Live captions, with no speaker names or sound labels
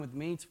with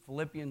me to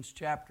Philippians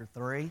chapter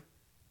 3,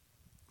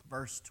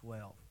 verse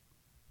 12.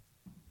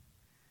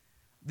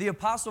 The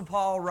Apostle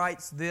Paul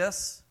writes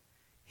this.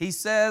 He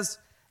says,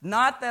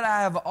 "Not that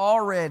I have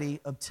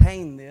already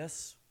obtained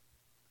this,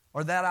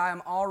 or that I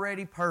am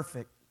already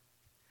perfect,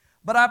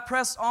 but I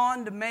press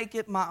on to make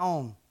it my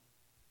own,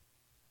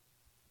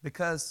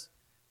 because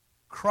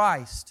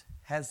Christ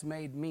has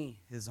made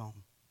me His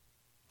own.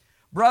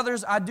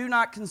 Brothers, I do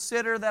not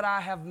consider that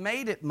I have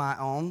made it my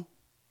own,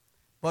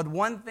 but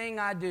one thing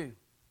I do,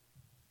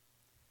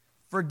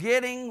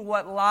 forgetting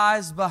what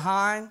lies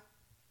behind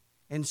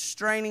and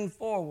straining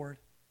forward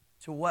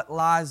to what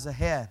lies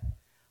ahead,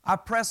 I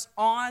press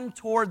on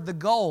toward the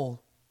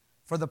goal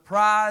for the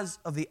prize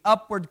of the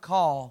upward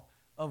call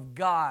of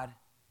God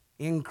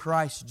in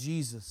Christ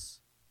Jesus.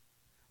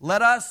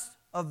 Let us,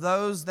 of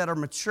those that are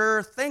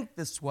mature, think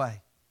this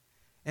way.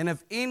 And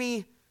if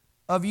any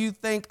of you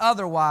think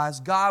otherwise,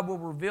 God will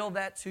reveal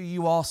that to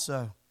you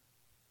also.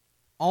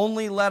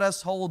 Only let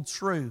us hold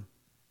true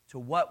to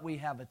what we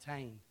have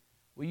attained."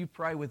 Will you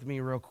pray with me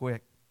real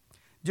quick?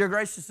 Dear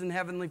gracious and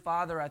heavenly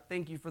Father, I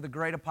thank you for the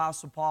great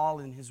Apostle Paul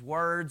and his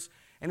words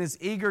and his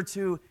eager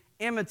to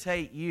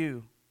imitate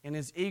you and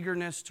his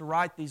eagerness to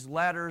write these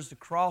letters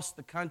across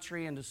the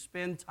country and to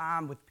spend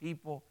time with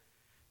people,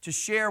 to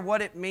share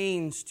what it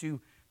means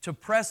to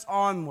press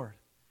onward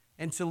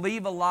and to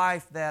leave a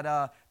life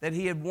that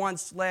he had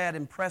once led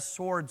and press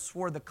towards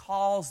for the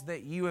cause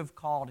that you have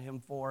called him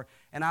for.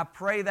 And I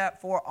pray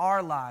that for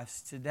our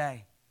lives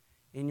today.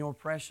 In your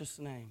precious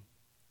name,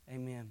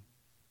 amen.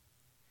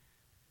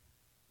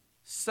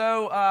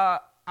 So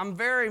I'm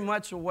very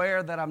much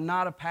aware that I'm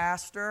not a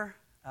pastor.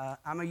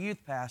 I'm a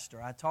youth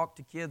pastor. I talk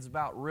to kids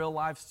about real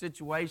life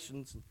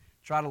situations and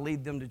try to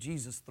lead them to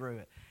Jesus through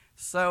it.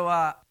 So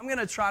I'm going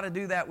to try to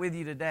do that with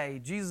you today.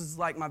 Jesus is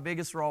like my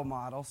biggest role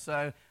model,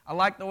 so I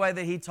like the way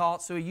that he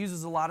taught, so he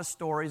uses a lot of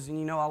stories, and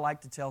you know I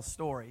like to tell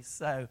stories.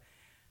 So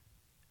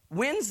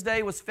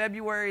Wednesday was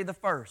February the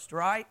 1st,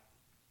 right?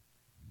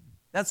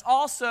 That's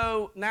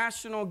also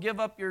National Give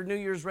Up Your New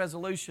Year's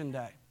Resolution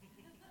Day.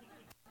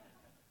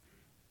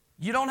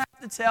 You don't have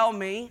to tell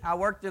me. I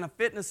worked in a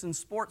fitness and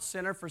sports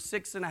center for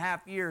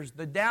 6.5 years.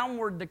 The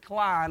downward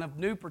decline of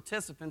new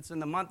participants in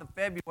the month of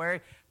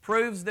February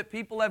proves that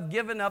people have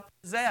given up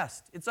the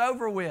zest. It's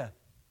over with.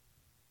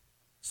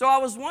 So I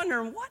was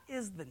wondering, what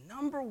is the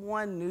number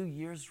one New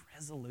Year's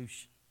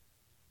resolution?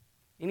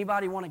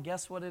 Anybody want to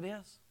guess what it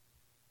is?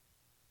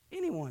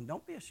 Anyone,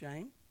 don't be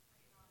ashamed.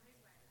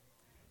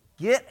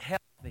 Get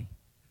healthy,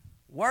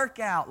 work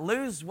out,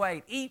 lose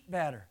weight, eat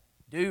better,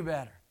 do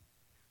better.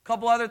 A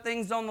couple other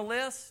things on the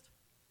list: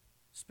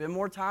 spend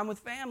more time with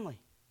family,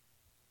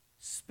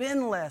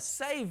 spend less,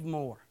 save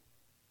more,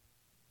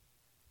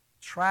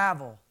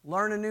 travel,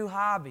 learn a new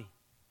hobby.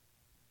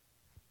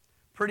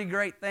 Pretty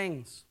great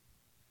things.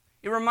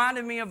 It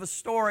reminded me of a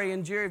story,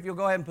 and Jerry, if you'll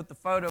go ahead and put the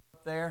photo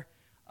up there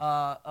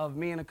of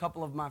me and a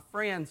couple of my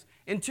friends.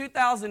 In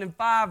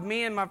 2005,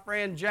 me and my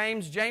friend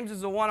James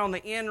is the one on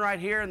the end right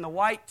here in the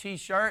white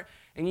t-shirt,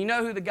 and you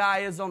know who the guy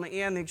is on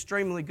the end, the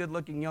extremely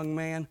good-looking young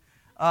man.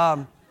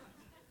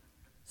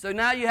 So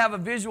now you have a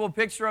visual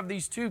picture of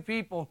these two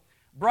people.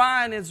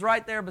 Brian is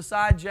right there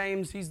beside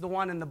James. He's the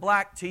one in the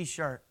black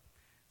t-shirt.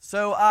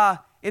 So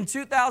in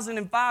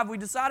 2005, we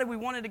decided we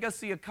wanted to go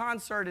see a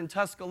concert in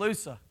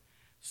Tuscaloosa.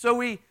 So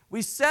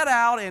we set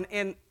out,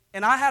 and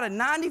I had a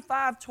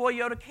 95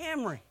 Toyota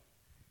Camry,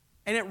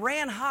 and it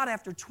ran hot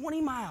after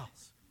 20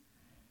 miles.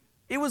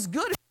 It was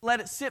good if you let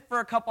it sit for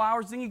a couple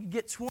hours, then you could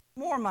get 20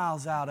 more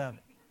miles out of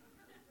it.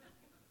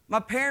 My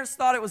parents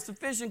thought it was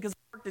sufficient because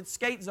I worked at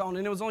Skate Zone,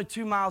 and it was only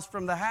 2 miles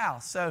from the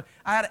house. So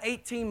I had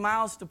 18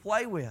 miles to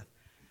play with.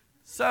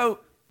 So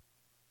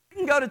we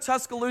can go to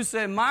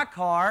Tuscaloosa in my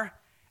car,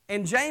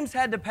 and James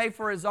had to pay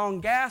for his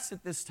own gas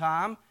at this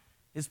time.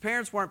 His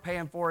parents weren't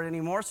paying for it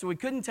anymore, so we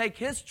couldn't take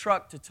his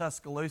truck to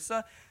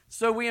Tuscaloosa.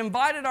 So we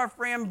invited our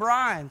friend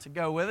Brian to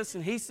go with us,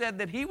 and he said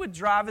that he would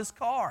drive his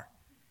car.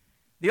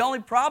 The only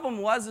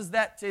problem was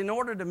that in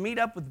order to meet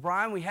up with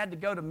Brian, we had to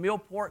go to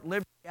Millport,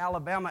 Liberty,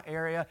 Alabama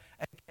area,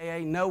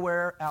 a.k.a.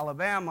 Nowhere,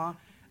 Alabama,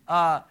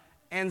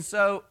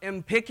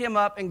 and pick him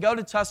up and go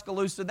to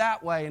Tuscaloosa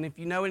that way. And if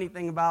you know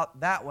anything about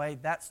that way,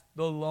 that's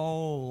the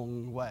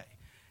long way.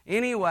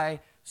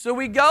 Anyway, so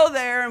we go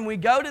there and we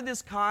go to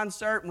this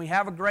concert and we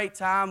have a great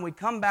time. We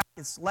come back,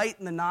 it's late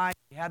in the night.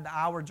 We had the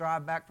hour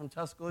drive back from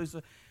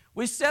Tuscaloosa.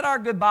 We said our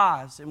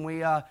goodbyes and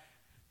we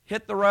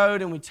hit the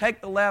road and we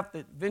take the left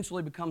that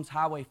eventually becomes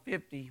Highway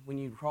 50 when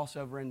you cross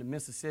over into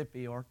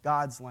Mississippi or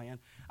God's land.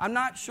 I'm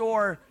not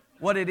sure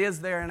what it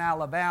is there in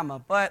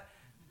Alabama, but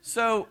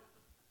so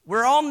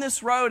we're on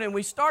this road and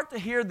we start to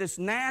hear this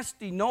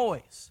nasty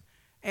noise.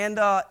 And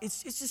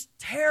it's just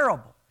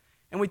terrible.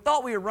 And we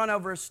thought we would run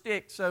over a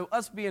stick, so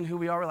us being who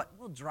we are, we're like,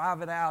 we'll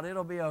drive it out,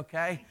 it'll be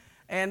okay.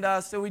 And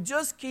so we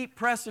just keep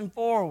pressing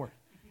forward.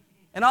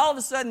 And all of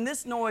a sudden,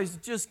 this noise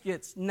just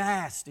gets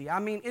nasty. I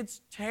mean,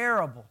 it's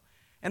terrible.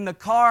 And the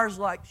car's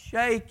like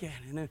shaking,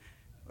 and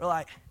we're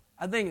like,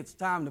 I think it's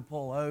time to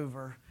pull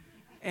over.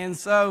 And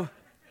so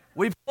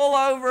we pull pull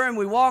over and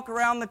we walk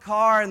around the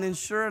car, and then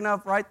sure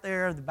enough, right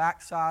there, the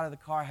back side of the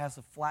car has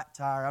a flat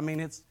tire. I mean,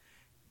 it's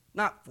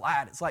not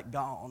flat, it's like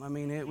gone. I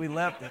mean, we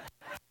left it.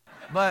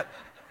 But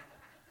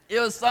it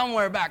was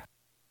somewhere back,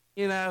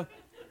 you know.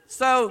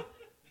 So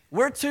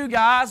we're two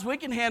guys, we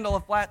can handle a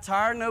flat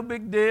tire, no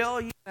big deal,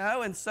 you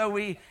know. And so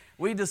we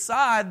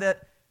decide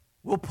that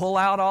we'll pull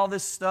out all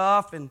this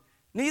stuff, and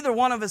neither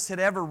one of us had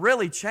ever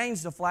really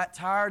changed a flat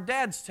tire.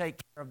 Dad's take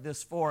care of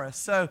this for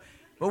us.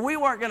 But we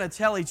weren't going to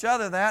tell each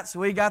other that, so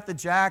we got the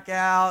jack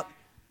out.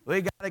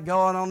 We got it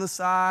going on the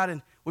side,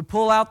 and we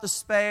pull out the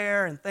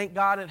spare, and thank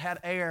God it had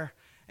air.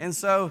 And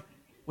so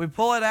we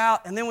pull it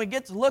out, and then we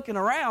get to looking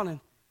around, and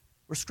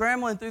we're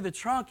scrambling through the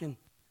trunk, and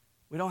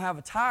we don't have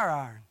a tire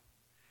iron.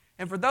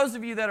 And for those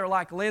of you that are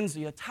like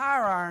Lindsay, a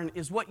tire iron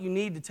is what you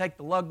need to take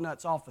the lug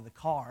nuts off of the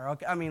car,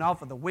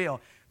 off of the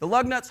wheel. The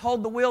lug nuts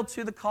hold the wheel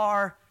to the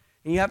car,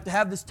 and you have to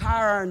have this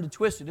tire iron to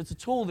twist it. It's a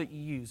tool that you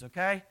use,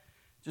 okay?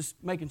 Just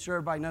making sure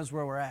everybody knows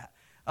where we're at.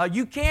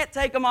 You can't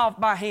take them off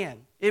by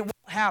hand. It won't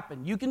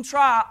happen. You can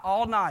try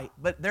all night,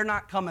 but they're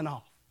not coming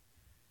off.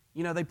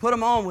 You know, they put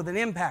them on with an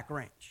impact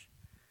wrench.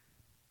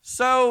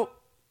 So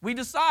we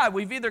decide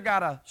we've either got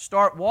to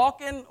start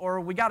walking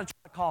or we got to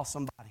try to call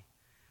somebody.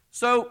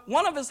 So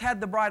one of us had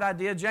the bright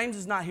idea. James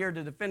is not here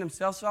to defend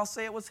himself, so I'll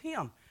say it was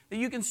him, that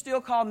you can still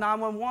call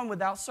 911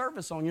 without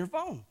service on your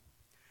phone.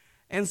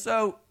 And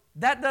so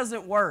that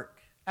doesn't work.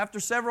 After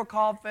several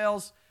call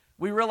fails,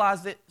 we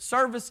realized that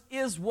service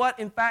is what,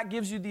 in fact,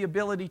 gives you the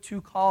ability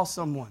to call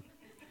someone.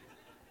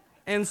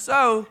 And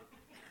so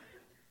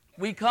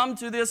we come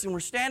to this, and we're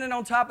standing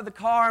on top of the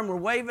car, and we're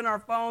waving our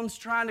phones,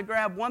 trying to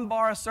grab one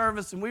bar of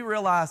service, and we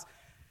realize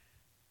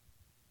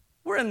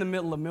we're in the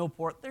middle of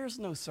Millport. There's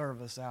no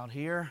service out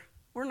here.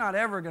 We're not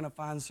ever going to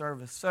find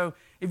service. So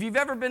if you've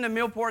ever been to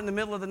Millport in the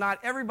middle of the night,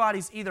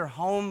 everybody's either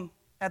home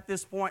at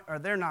this point or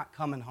they're not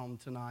coming home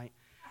tonight.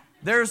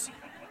 There's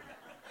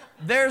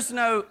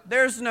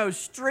no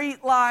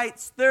street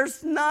lights.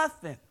 There's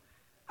nothing.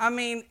 I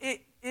mean,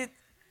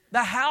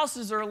 the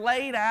houses are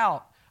laid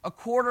out a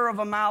quarter of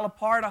a mile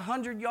apart,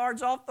 100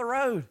 yards off the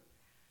road.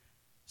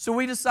 So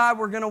we decide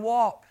we're going to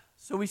walk.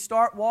 So we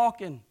start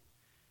walking.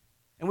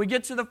 And we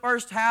get to the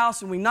first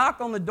house, and we knock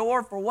on the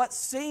door for what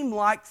seemed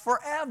like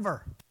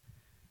forever.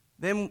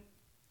 Then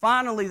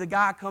finally the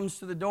guy comes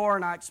to the door,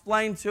 and I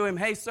explain to him,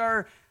 "Hey,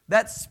 sir,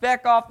 that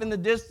speck off in the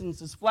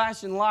distance is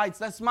flashing lights.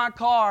 That's my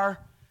car.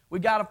 We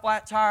got a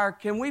flat tire.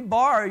 Can we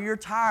borrow your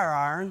tire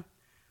iron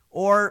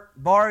or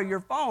borrow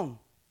your phone?"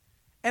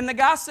 And the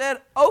guy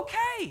said,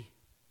 "Okay."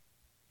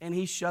 And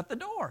he shut the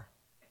door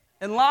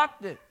and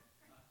locked it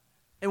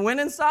and went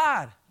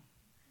inside.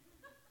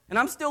 And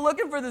I'm still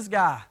looking for this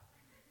guy.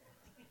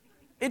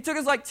 It took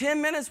us like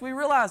 10 minutes. We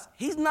realized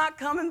he's not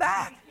coming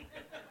back.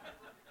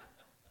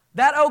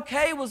 That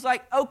okay was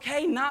like,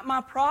 okay, not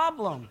my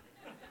problem.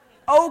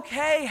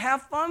 Okay,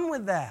 have fun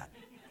with that.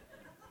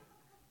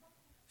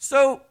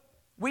 So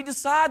we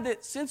decide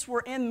that since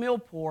we're in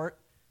Millport,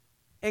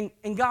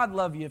 and God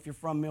love you if you're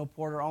from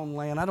Millport or on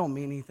land. I don't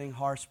mean anything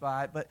harsh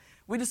by it. But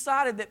we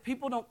decided that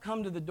people don't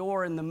come to the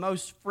door in the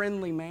most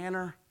friendly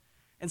manner.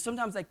 And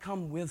sometimes they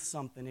come with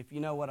something, if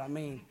you know what I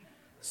mean.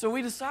 So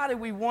we decided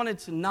we wanted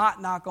to not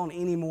knock on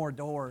any more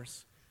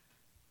doors.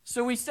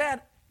 So we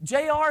said,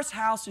 JR's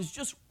house is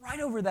just right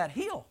over that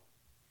hill.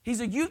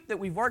 He's a youth that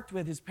we've worked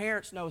with. His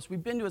parents know us.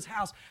 We've been to his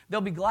house. They'll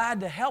be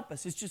glad to help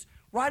us. It's just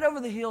right over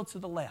the hill to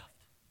the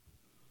left.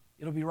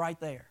 It'll be right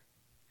there.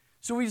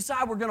 So we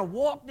decide we're going to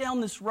walk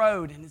down this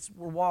road, and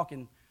we're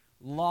walking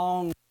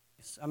long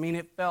ways. I mean,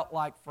 it felt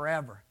like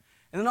forever.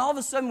 And then all of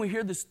a sudden we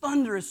hear this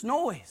thunderous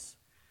noise.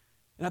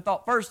 And I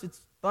thought first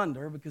it's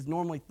thunder, because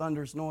normally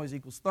thunderous noise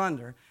equals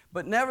thunder.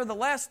 But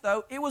nevertheless,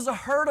 though, it was a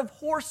herd of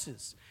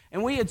horses.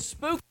 And we had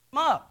spooked them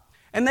up.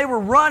 And they were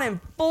running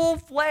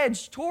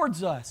full-fledged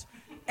towards us.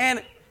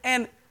 And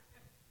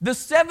the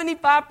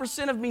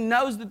 75% of me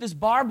knows that this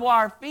barbed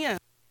wire fence,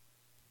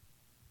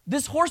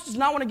 this horse does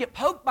not want to get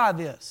poked by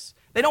this.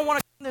 They don't want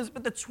to do this.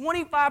 But the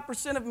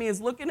 25% of me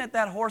is looking at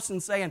that horse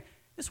and saying,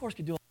 this horse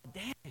could do a lot of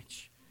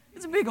damage.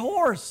 It's a big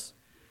horse.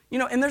 You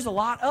know, and there's a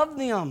lot of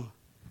them.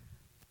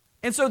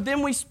 And so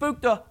then we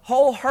spooked a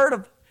whole herd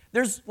of,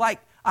 there's like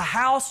a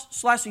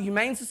house / a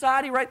humane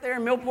society right there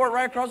in Millport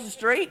right across the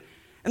street.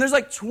 And there's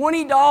like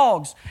 20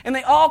 dogs. And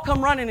they all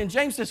come running. And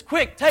James says,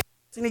 quick, take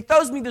this. And he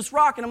throws me this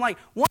rock. And I'm like,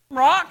 one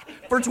rock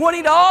for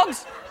 20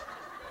 dogs?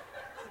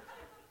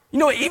 You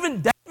know,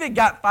 even David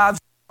got 5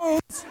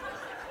 stones.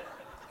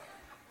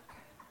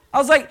 I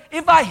was like,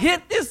 if I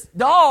hit this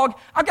dog,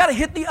 I've got to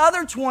hit the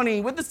other 20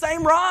 with the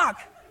same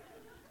rock.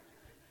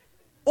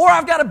 Or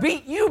I've got to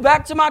beat you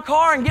back to my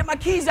car and get my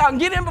keys out and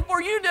get in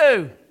before you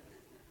do.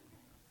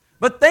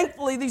 But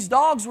thankfully, these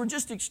dogs were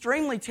just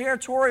extremely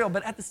territorial,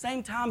 but at the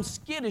same time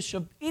skittish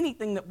of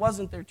anything that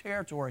wasn't their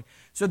territory.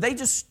 So they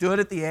just stood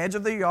at the edge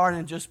of the yard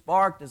and just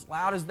barked as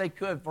loud as they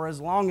could for as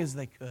long as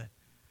they could.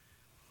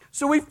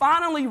 So we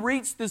finally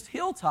reached this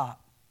hilltop.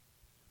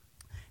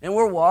 And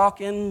we're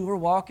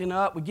walking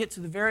up. We get to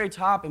the very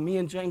top, and me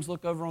and James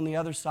look over on the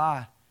other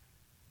side.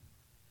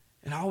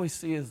 And all we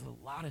see is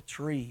a lot of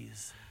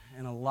trees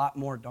and a lot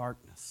more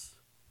darkness.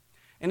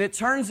 And it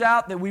turns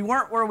out that we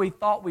weren't where we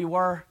thought we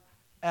were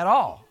at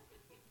all.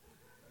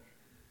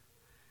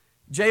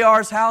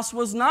 JR's house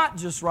was not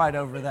just right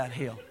over that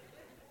hill.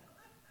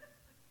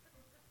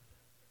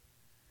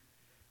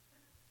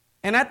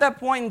 And at that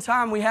point in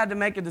time, we had to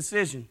make a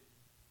decision.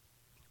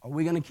 Are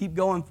we going to keep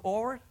going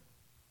forward?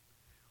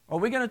 Or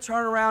are we going to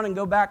turn around and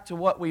go back to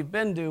what we've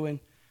been doing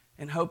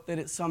and hope that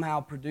it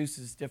somehow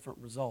produces different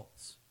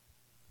results?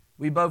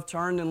 We both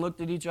turned and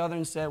looked at each other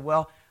and said,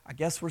 well, I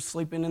guess we're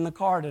sleeping in the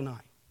car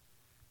tonight.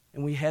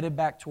 And we headed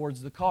back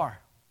towards the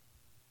car.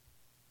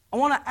 I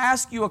want to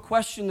ask you a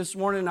question this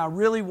morning, and I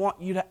really want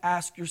you to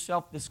ask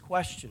yourself this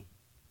question.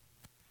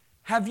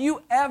 Have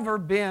you ever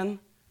been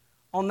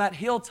on that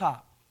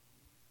hilltop?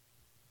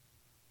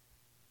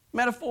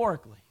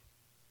 Metaphorically.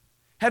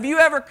 Have you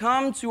ever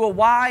come to a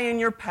Y in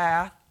your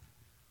path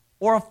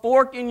or a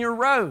fork in your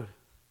road?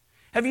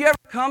 Have you ever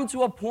come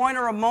to a point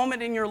or a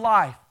moment in your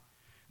life?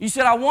 You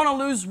said, I want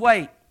to lose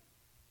weight.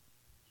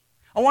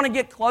 I want to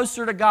get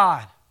closer to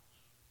God.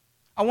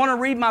 I want to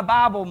read my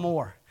Bible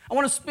more. I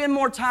want to spend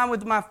more time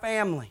with my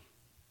family.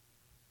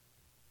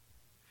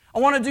 I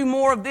want to do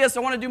more of this.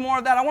 I want to do more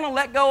of that. I want to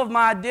let go of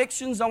my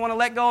addictions. I want to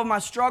let go of my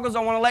struggles.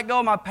 I want to let go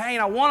of my pain.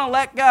 I want to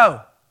let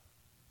go.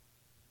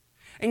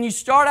 And you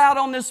start out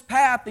on this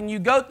path and you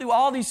go through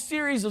all these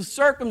series of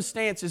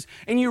circumstances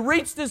and you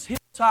reach this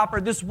hilltop or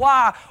this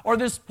Y or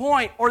this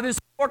point or this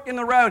fork in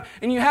the road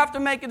and you have to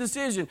make a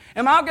decision.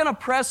 Am I going to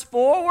press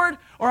forward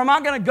or am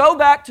I going to go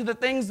back to the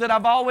things that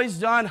I've always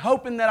done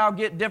hoping that I'll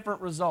get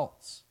different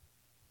results?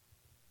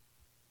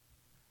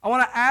 I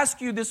want to ask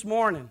you this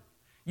morning,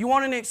 you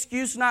want an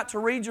excuse not to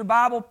read your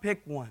Bible?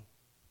 Pick one.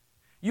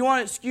 You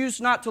want an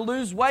excuse not to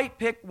lose weight?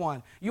 Pick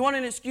one. You want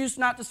an excuse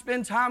not to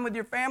spend time with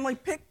your family?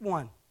 Pick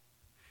one.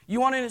 You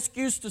want an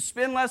excuse to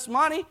spend less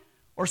money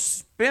or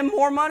spend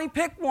more money?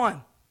 Pick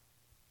one.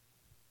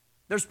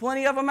 There's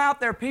plenty of them out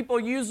there. People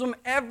use them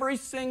every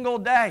single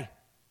day.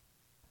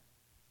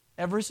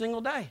 Every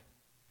single day.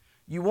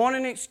 You want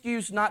an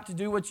excuse not to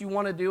do what you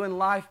want to do in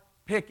life?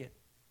 Pick it.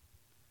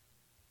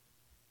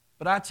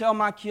 But I tell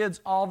my kids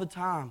all the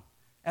time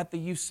at the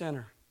youth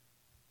center,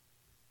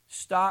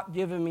 stop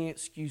giving me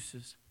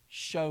excuses.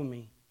 Show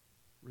me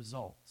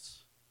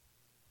results.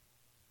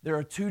 There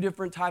are two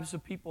different types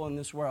of people in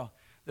this world.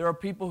 There are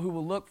people who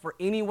will look for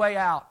any way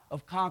out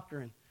of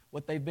conquering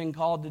what they've been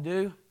called to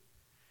do.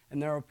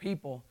 And there are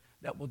people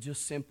that will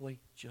just simply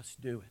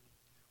just do it.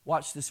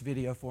 Watch this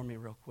video for me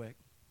real quick.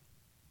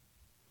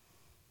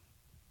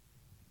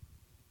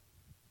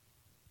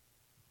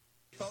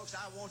 Folks,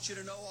 I want you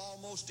to know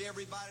almost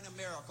everybody in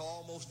America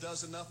almost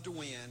does enough to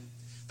win.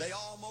 They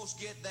almost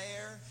get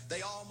there.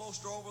 They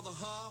almost are over the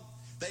hump.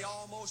 They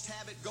almost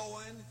have it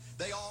going.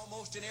 They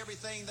almost in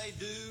everything they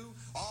do,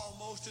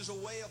 almost is a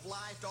way of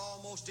life to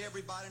almost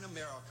everybody in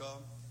America.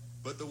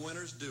 But the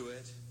winners do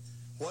it.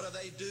 What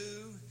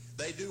do?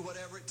 They do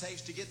whatever it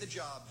takes to get the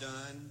job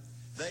done.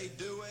 They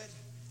do it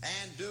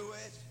and do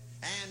it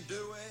and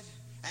do it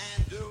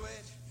and do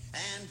it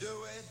and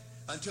do it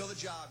until the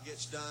job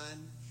gets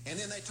done. And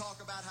then they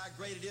talk about how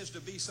great it is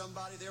to be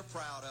somebody they're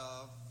proud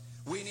of.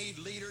 We need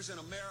leaders in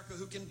America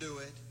who can do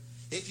it.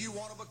 If you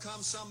want to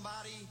become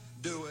somebody,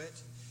 do it.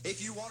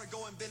 If you want to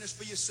go in business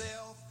for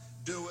yourself,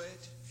 do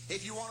it.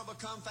 If you want to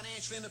become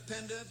financially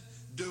independent,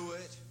 do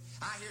it.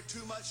 I hear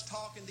too much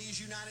talk in these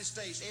United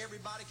States.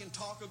 Everybody can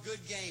talk a good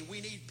game.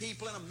 We need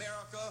people in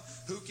America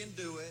who can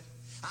do it.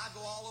 I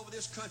go all over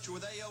this country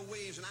with A.L.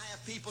 Williams, and I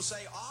have people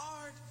say,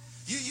 Art,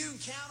 you can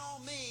count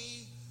on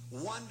me.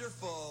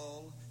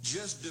 Wonderful.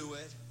 Just do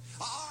it.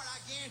 Art, I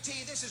guarantee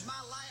you this is my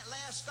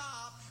last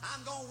stop.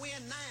 I'm going to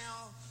win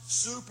now.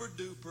 Super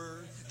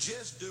duper.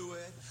 Just do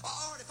it.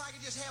 Art, if I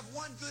could just have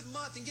one good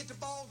month and get the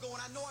ball going,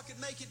 I know I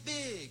could make it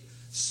big.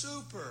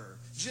 Super.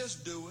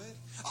 Just do it.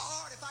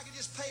 Art, if I could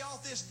just pay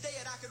off this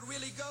debt, I could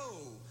really go.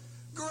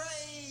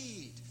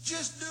 Great.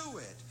 Just do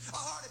it.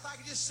 Art, if I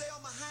could just sell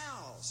my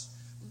house.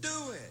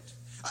 Do it.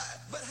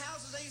 But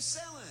houses ain't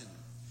selling.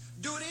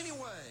 Do it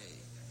anyway.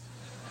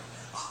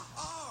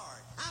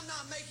 Art, I'm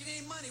not making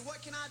any money.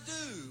 What can I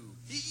do?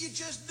 You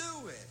just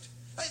do it.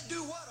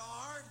 Do what,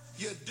 Art?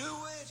 You do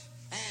it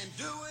and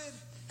do it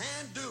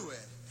and do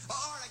it.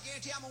 Art, I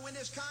guarantee I'm going to win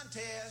this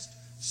contest.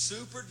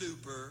 Super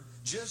duper.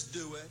 Just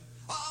do it.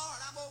 Art,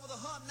 I'm over the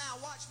hump now.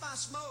 Watch my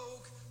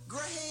smoke.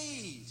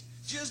 Great.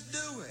 Just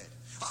do it.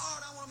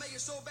 Art, I want to make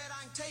it so bad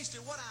I can taste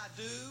it. What I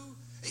do?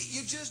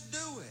 You just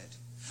do it.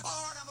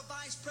 Art, I'm a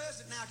vice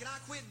president now. Can I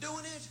quit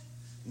doing it?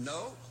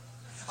 No.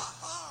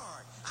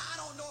 Art, I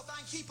don't know if I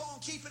can keep on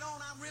keeping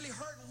on. I'm really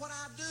hurting what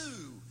I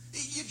do.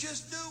 You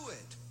just do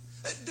it.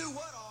 Do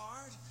what,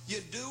 Art?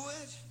 You do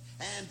it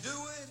and do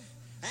it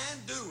and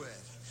do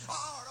it.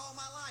 Art, all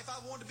my life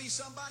I wanted to be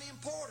somebody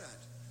important.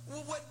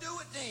 Well, what do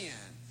it then?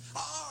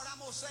 Art, I'm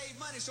going to save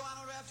money so I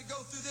don't have to go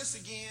through this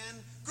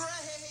again.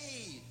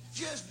 Great.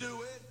 Just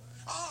do it.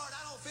 Art,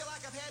 I don't feel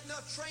like I've had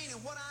enough training.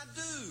 What I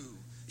do?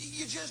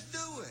 You just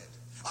do it.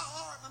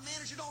 Art, my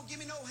manager don't give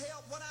me no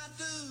help. What I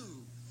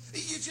do?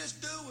 You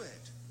just do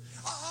it.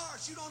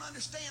 Art, you don't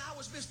understand. I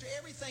was Mr.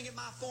 Everything at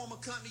my former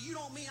company. You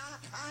don't mean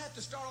I have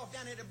to start off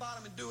down at the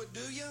bottom and do it,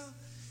 do you?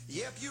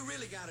 Yep, you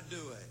really got to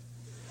do it.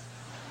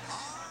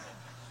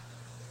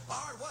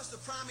 Art, what's the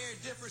primary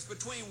difference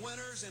between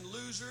winners and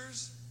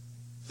losers?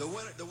 The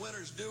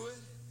winners do it.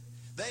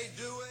 They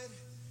do it,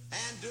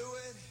 and do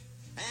it,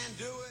 and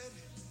do it,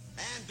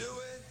 and do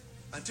it,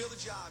 until the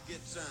job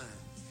gets done.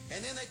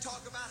 And then they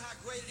talk about how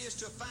great it is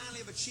to finally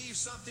have achieved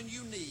something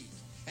unique,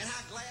 and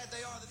how glad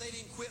they are that they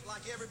didn't quit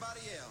like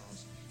everybody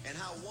else, and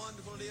how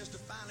wonderful it is to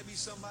finally be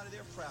somebody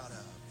they're proud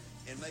of.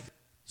 And make.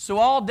 So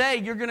all day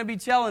you're going to be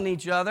telling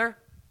each other,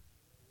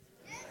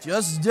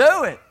 just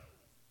do it.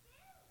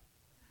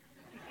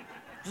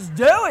 Just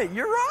do it.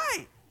 You're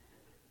right.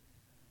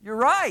 You're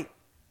right.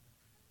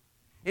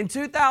 In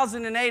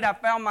 2008, I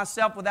found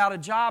myself without a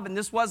job, and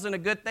this wasn't a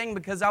good thing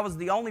because I was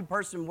the only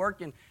person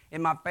working in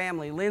my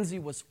family. Lindsay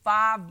was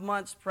 5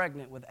 months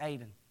pregnant with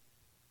Aiden.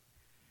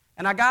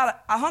 And I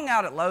hung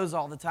out at Lowe's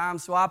all the time,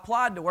 so I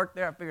applied to work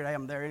there. I figured, hey,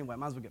 I'm there anyway.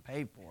 Might as well get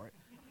paid for it.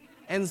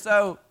 And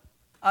so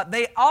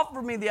they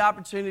offered me the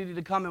opportunity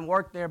to come and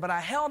work there, but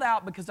I held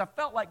out because I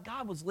felt like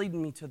God was leading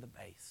me to the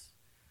base.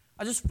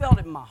 I just felt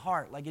it in my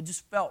heart, like it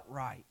just felt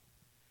right.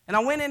 And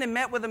I went in and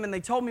met with them, and they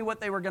told me what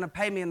they were going to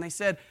pay me, and they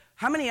said,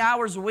 how many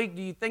hours a week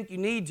do you think you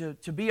need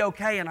to be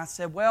okay? And I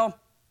said, well,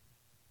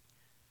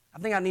 I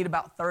think I need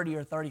about 30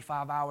 or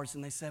 35 hours.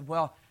 And they said,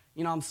 well,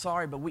 you know, I'm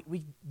sorry, but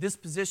this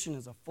position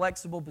is a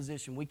flexible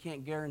position. We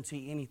can't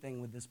guarantee anything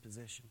with this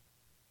position.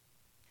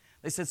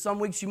 They said some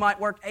weeks you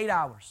might work 8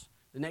 hours.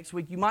 The next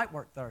week you might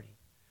work 30.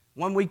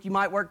 One week you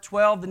might work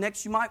 12. The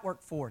next you might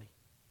work 40.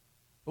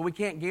 But we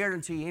can't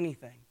guarantee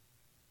anything.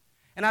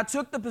 And I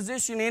took the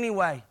position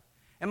anyway.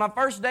 And my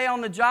first day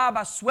on the job,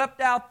 I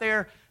swept out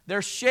their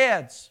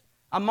sheds.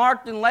 I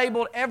marked and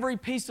labeled every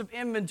piece of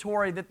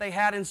inventory that they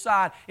had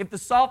inside. If the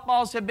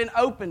softballs had been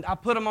opened, I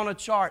put them on a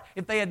chart.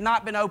 If they had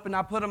not been opened,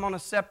 I put them on a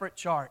separate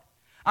chart.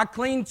 I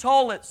cleaned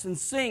toilets and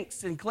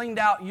sinks and cleaned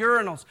out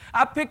urinals.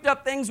 I picked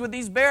up things with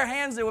these bare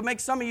hands that would make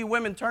some of you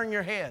women turn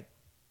your head.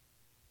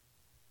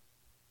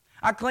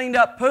 I cleaned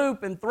up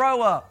poop and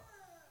throw up.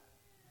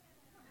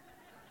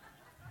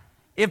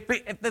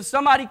 If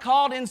somebody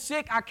called in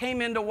sick, I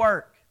came into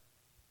work.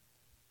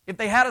 If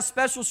they had a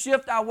special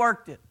shift, I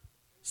worked it.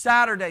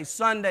 Saturdays,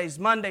 Sundays,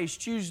 Mondays,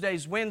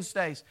 Tuesdays,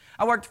 Wednesdays.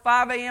 I worked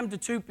 5 a.m. to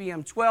 2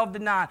 p.m., 12 to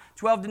 9,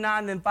 12 to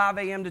 9, then 5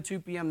 a.m. to 2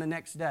 p.m. the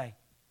next day.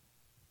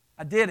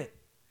 I did it.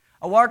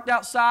 I worked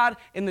outside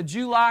in the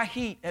July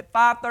heat at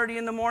 5:30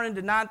 in the morning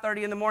to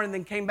 9:30 in the morning,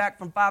 then came back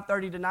from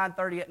 5:30 to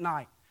 9:30 at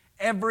night.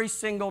 Every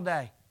single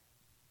day.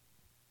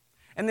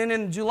 And then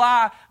in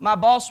July, my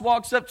boss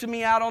walks up to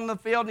me out on the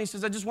field and he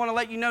says, I just want to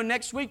let you know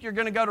next week you're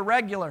going to go to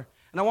regular.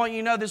 And I want you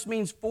to know this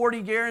means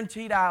 40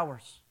 guaranteed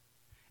hours.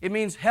 It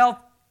means health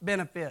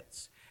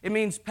benefits. It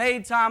means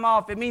paid time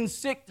off. It means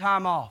sick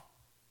time off.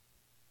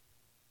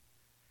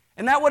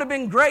 And that would have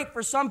been great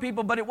for some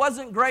people, but it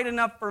wasn't great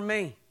enough for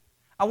me.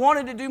 I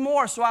wanted to do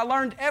more, so I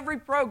learned every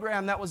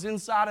program that was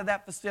inside of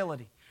that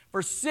facility.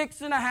 For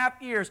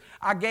 6.5 years,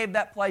 I gave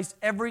that place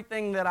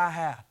everything that I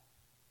had.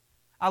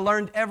 I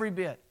learned every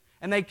bit.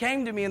 And they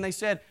came to me and they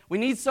said, we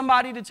need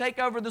somebody to take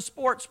over the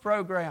sports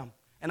program.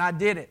 And I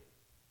did it.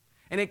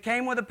 And it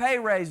came with a pay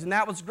raise, and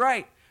that was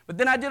great. But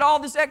then I did all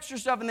this extra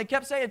stuff, and they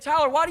kept saying,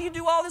 Tyler, why do you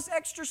do all this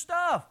extra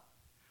stuff?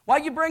 Why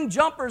you bring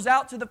jumpers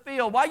out to the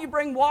field? Why you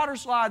bring water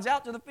slides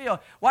out to the field?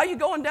 Why are you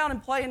going down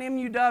and playing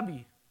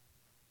MUW?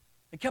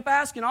 They kept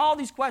asking all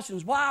these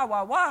questions. Why?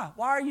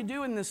 Why are you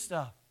doing this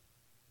stuff?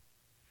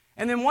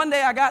 And then one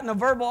day I got in a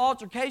verbal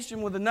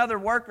altercation with another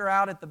worker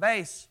out at the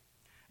base.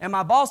 And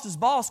my boss's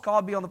boss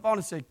called me on the phone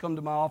and said, come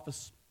to my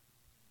office.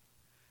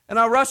 And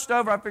I rushed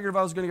over. I figured if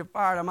I was going to get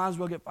fired, I might as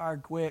well get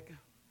fired quick.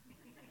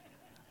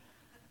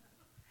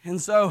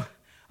 And so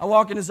I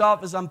walk in his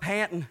office. I'm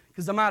panting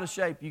because I'm out of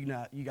shape. You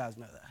guys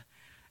know that.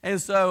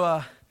 And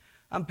so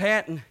I'm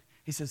panting.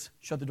 He says,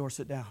 shut the door,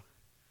 sit down.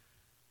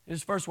 And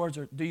his first words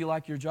are, do you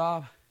like your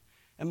job?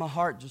 And my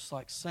heart just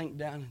like sank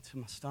down into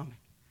my stomach.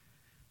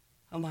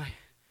 I'm like,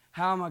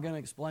 how am I going to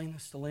explain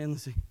this to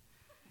Lindsay?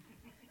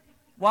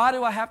 Why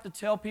do I have to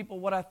tell people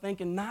what I think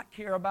and not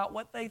care about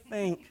what they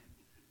think?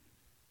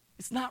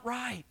 It's not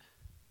right.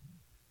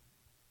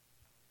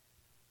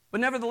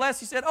 But nevertheless,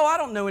 he said, I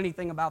don't know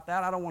anything about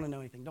that. I don't want to know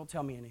anything. Don't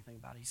tell me anything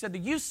about it. He said, the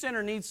youth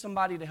center needs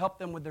somebody to help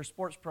them with their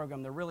sports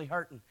program. They're really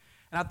hurting.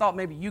 And I thought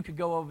maybe you could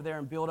go over there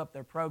and build up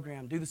their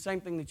program. Do the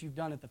same thing that you've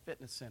done at the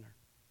fitness center.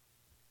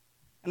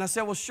 And I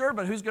said, well, sure,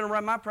 but who's going to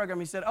run my program?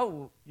 He said,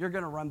 you're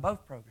going to run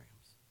both programs.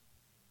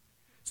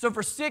 So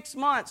for 6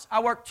 months,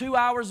 I worked 2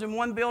 hours in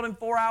one building,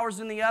 4 hours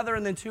in the other,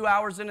 and then 2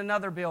 hours in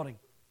another building.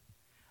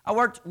 I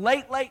worked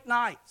late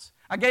nights.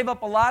 I gave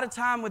up a lot of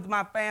time with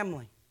my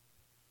family.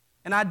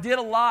 And I did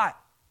a lot.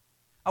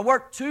 I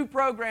worked 2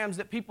 programs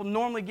that people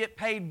normally get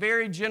paid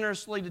very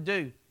generously to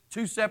do.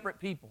 2 separate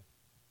people.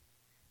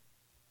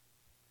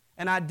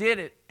 And I did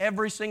it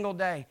every single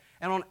day.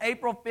 And on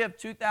April 5th,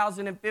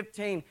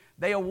 2015,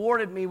 they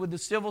awarded me with the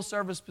civil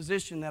service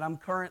position that I'm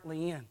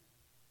currently in.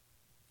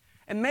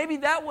 And maybe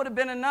that would have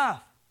been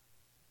enough.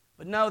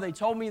 But no, they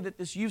told me that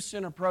this youth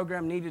center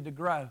program needed to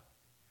grow.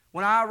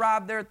 When I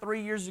arrived there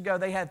 3 years ago,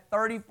 they had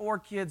 34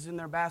 kids in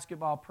their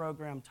basketball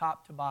program,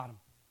 top to bottom.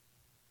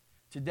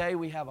 Today,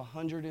 we have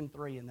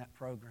 103 in that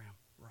program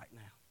right now.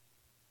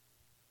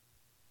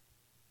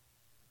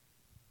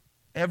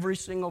 Every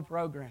single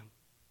program.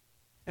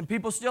 And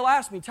people still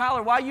ask me,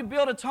 Tyler, why you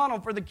build a tunnel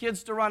for the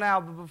kids to run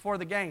out before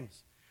the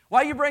games?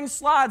 Why you bring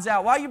slides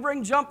out? Why you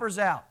bring jumpers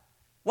out?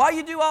 Why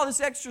you do all this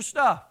extra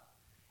stuff?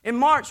 In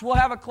March, we'll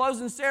have a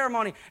closing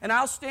ceremony, and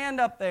I'll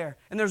stand up there,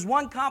 and there's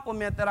one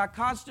compliment that I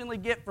constantly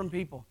get from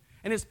people,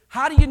 and it's,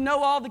 how do you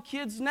know all the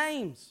kids'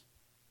 names?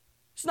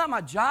 It's not my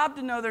job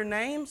to know their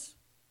names,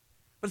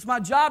 but it's my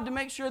job to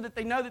make sure that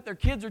they know that their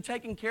kids are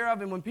taken care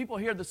of, and when people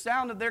hear the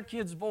sound of their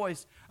kid's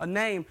voice, a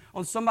name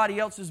on somebody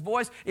else's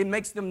voice, it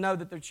makes them know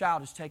that their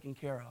child is taken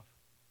care of.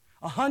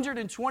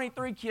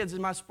 123 kids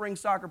in my spring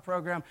soccer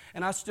program,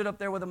 and I stood up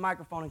there with a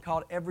microphone and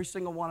called every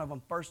single one of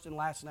them first and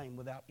last name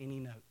without any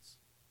notes.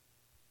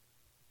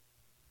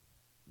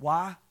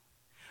 Why?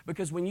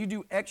 Because when you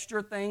do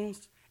extra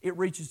things, it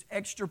reaches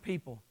extra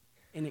people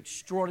in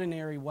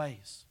extraordinary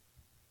ways.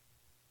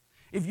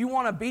 If you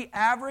want to be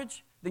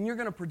average, then you're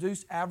going to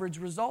produce average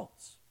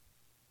results.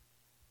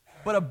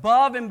 But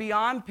above and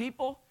beyond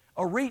people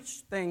or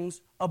reach things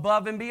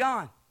above and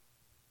beyond.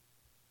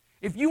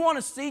 If you want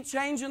to see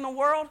change in the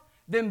world,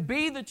 then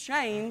be the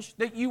change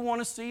that you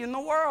want to see in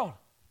the world.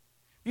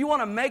 If you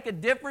want to make a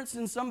difference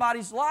in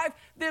somebody's life,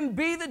 then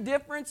be the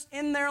difference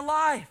in their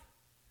life.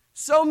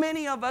 So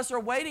many of us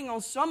are waiting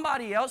on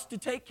somebody else to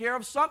take care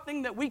of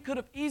something that we could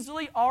have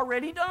easily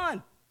already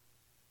done.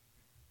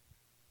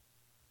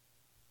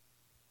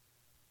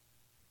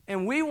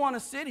 And we want to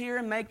sit here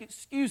and make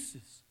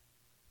excuses.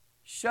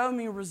 Show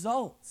me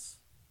results.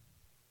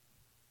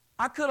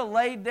 I could have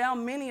laid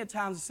down many a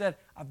times and said,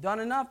 I've done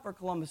enough for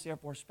Columbus Air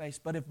Force Base,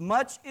 but if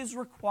much is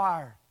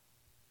required,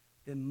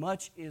 then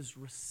much is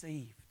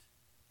received.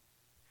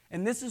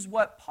 And this is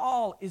what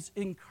Paul is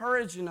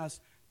encouraging us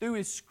through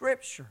his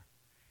scripture.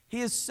 He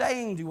is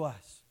saying to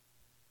us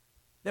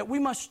that we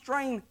must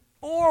strain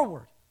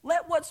forward.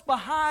 Let what's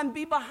behind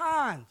be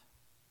behind.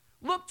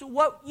 Look to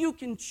what you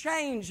can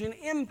change and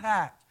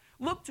impact.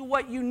 Look to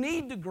what you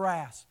need to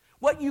grasp,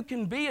 what you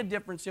can be a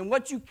difference in,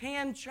 what you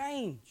can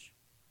change.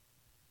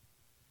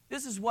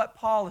 This is what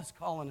Paul is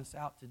calling us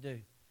out to do.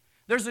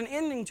 There's an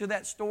ending to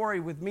that story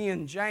with me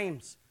and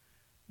James.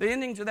 The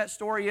ending to that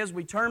story is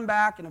we turned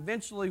back and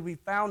eventually we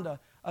found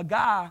a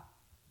guy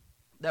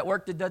that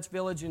worked at Dutch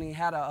Village, and he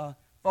had a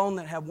phone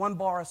that had one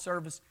bar of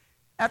service.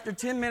 After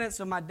 10 minutes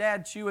of my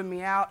dad chewing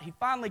me out, he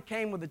finally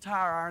came with a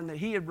tire iron that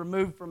he had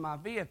removed from my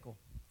vehicle.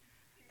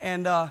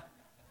 And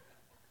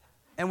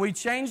we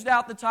changed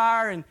out the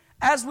tire, and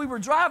as we were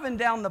driving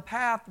down the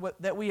path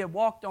that we had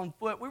walked on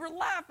foot, we were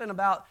laughing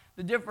about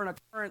the different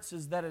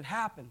occurrences that had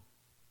happened.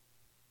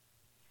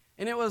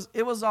 And it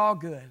was all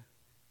good.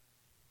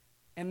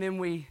 And then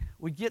we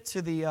get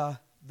to the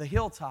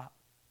hilltop.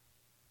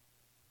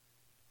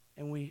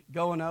 And we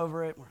going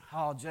over it.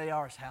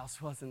 JR's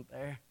house wasn't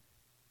there.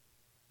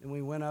 And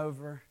we went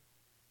over,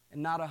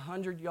 and not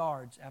 100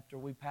 yards after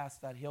we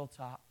passed that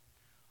hilltop,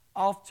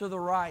 off to the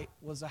right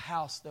was a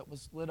house that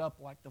was lit up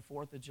like the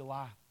 4th of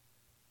July.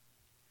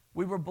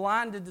 We were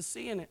blinded to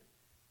seeing it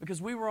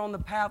because we were on the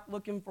path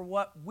looking for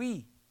what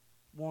we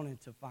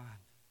wanted to find.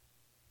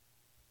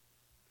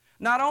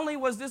 Not only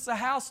was this a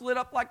house lit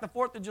up like the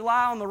 4th of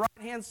July on the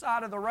right-hand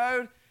side of the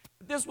road,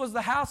 but this was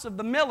the house of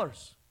the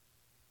Millers.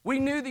 We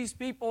knew these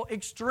people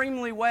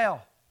extremely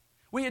well.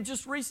 We had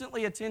just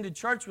recently attended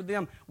church with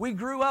them. We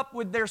grew up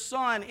with their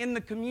son in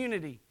the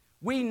community.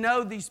 We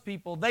know these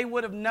people. They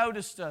would have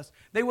noticed us.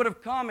 They would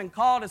have come and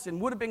called us and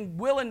would have been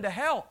willing to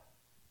help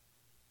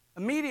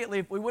immediately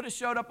if we would have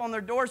showed up on their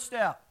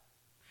doorstep.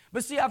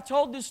 But see, I've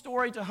told this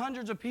story to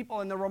hundreds of people,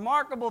 and the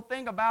remarkable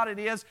thing about it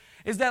is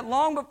that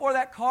long before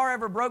that car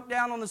ever broke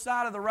down on the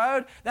side of the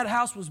road, that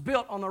house was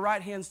built on the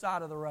right-hand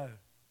side of the road.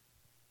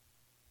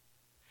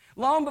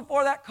 Long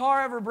before that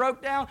car ever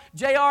broke down,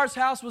 JR's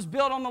house was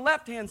built on the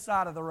left-hand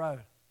side of the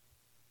road.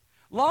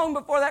 Long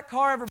before that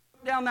car ever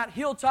broke down, that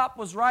hilltop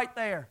was right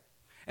there.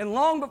 And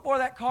long before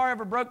that car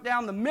ever broke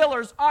down, the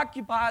Millers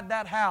occupied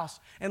that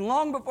house. And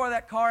long before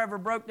that car ever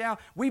broke down,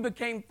 we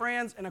became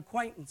friends and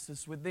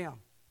acquaintances with them.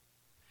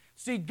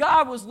 See,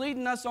 God was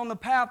leading us on the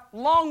path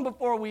long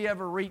before we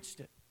ever reached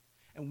it.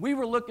 And we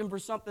were looking for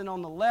something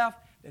on the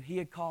left that He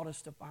had called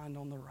us to find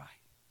on the right.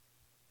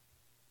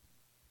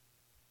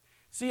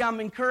 See, I'm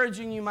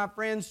encouraging you, my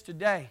friends,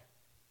 today.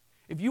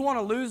 If you want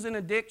to lose an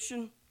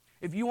addiction,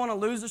 if you want to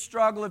lose a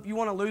struggle, if you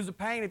want to lose a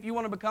pain, if you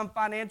want to become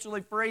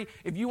financially free,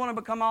 if you want to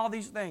become all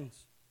these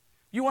things,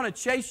 if you want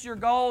to chase your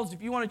goals,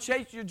 if you want to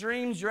chase your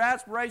dreams, your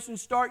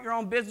aspirations, start your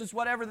own business,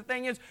 whatever the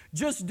thing is,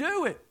 just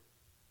do it.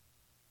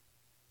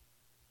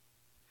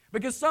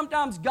 Because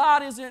sometimes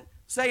God isn't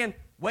saying,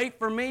 wait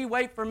for me,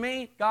 wait for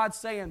me. God's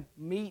saying,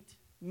 meet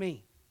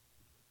me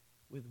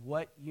with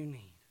what you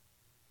need.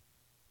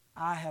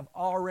 I have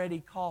already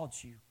called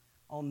you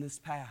on this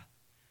path,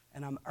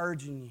 and I'm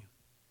urging you,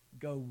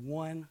 go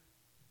one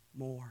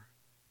more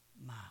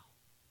mile.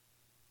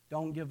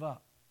 Don't give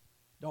up.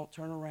 Don't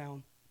turn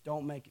around.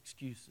 Don't make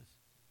excuses.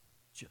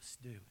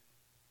 Just do it.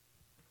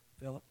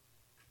 Philip?